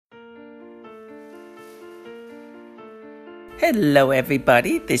Hello,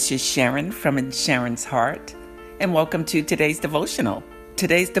 everybody. This is Sharon from In Sharon's Heart, and welcome to today's devotional.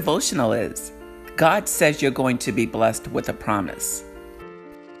 Today's devotional is, God says you're going to be blessed with a promise.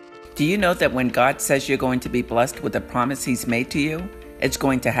 Do you know that when God says you're going to be blessed with a promise He's made to you, it's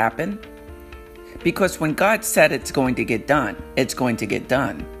going to happen? Because when God said it's going to get done, it's going to get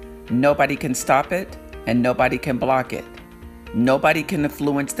done. Nobody can stop it, and nobody can block it. Nobody can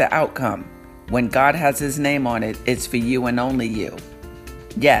influence the outcome. When God has His name on it, it's for you and only you.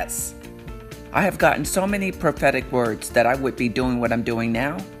 Yes, I have gotten so many prophetic words that I would be doing what I'm doing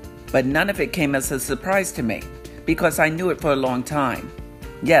now, but none of it came as a surprise to me because I knew it for a long time.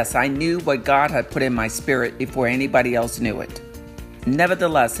 Yes, I knew what God had put in my spirit before anybody else knew it.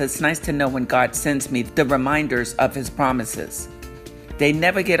 Nevertheless, it's nice to know when God sends me the reminders of His promises. They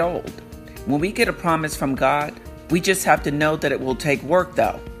never get old. When we get a promise from God, we just have to know that it will take work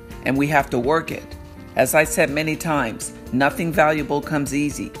though. And we have to work it. As I said many times, nothing valuable comes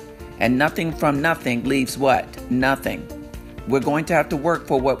easy, and nothing from nothing leaves what? Nothing. We're going to have to work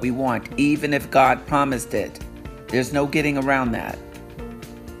for what we want, even if God promised it. There's no getting around that.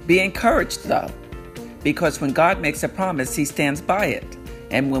 Be encouraged though, because when God makes a promise, He stands by it.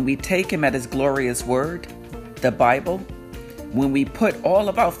 And when we take Him at His glorious word, the Bible, when we put all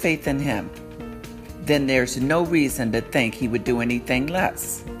of our faith in Him, then there's no reason to think He would do anything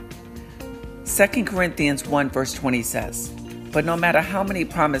less. 2 Corinthians 1 verse 20 says, "But no matter how many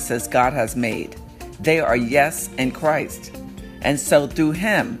promises God has made, they are yes in Christ. And so through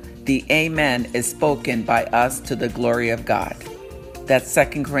Him, the Amen is spoken by us to the glory of God." That's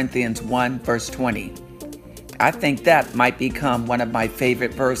 2 Corinthians 1 verse 20. I think that might become one of my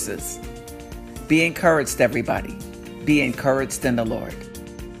favorite verses. Be encouraged, everybody. Be encouraged in the Lord.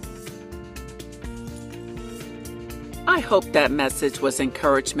 I hope that message was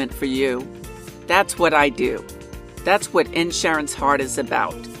encouragement for you. That's what I do. That's what In Sharon's Heart is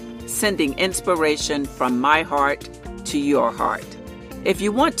about, sending inspiration from my heart to your heart. If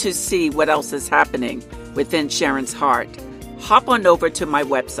you want to see what else is happening within Sharon's Heart, hop on over to my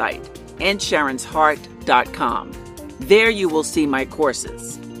website, insharonsheart.com. There you will see my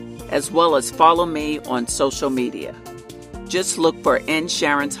courses, as well as follow me on social media. Just look for In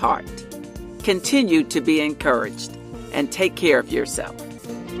Sharon's Heart. Continue to be encouraged and take care of yourself.